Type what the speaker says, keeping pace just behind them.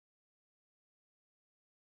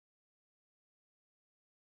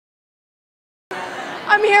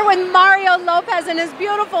I'm here with Mario Lopez and his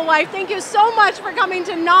beautiful wife. Thank you so much for coming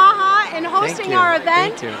to NAHA and hosting our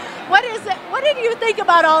event. Thank you. What is it? What did you think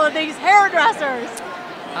about all of these hairdressers?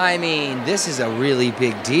 I mean, this is a really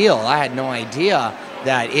big deal. I had no idea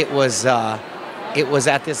that it was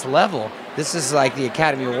at this level. This is like the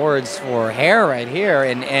Academy Awards for hair right here,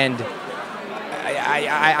 and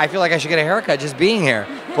I feel like I should get a haircut just being here.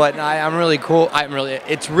 But I'm really cool.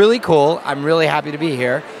 It's really cool. I'm really happy to be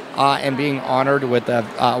here and being honored with the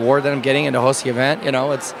award that I'm getting and to host the event. You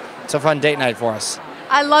know, it's a fun date night for us.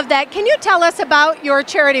 I love that. Can you tell us about your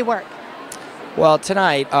charity work? Well,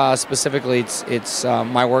 tonight specifically, it's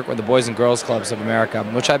my work with the Boys and Girls Clubs of America,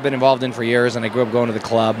 which I've been involved in for years, and I grew up going to the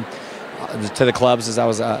clubs since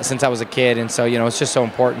I was a kid, and so it's just so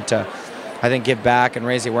important to, I think, give back and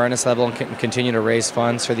raise the awareness level and continue to raise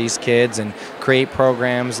funds for these kids and create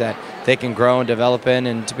programs that they can grow and develop in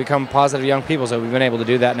and to become positive young people. So we've been able to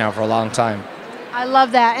do that now for a long time. I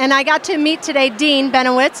love that. And I got to meet today Dean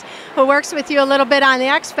Benowitz, who works with you a little bit on the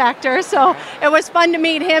X Factor. So it was fun to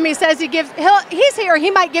meet him. He says he's here. He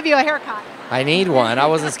might give you a haircut. I need one. I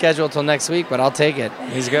wasn't scheduled till next week, but I'll take it.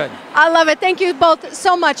 He's good. I love it. Thank you both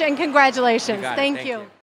so much and congratulations. You got it. Thank you.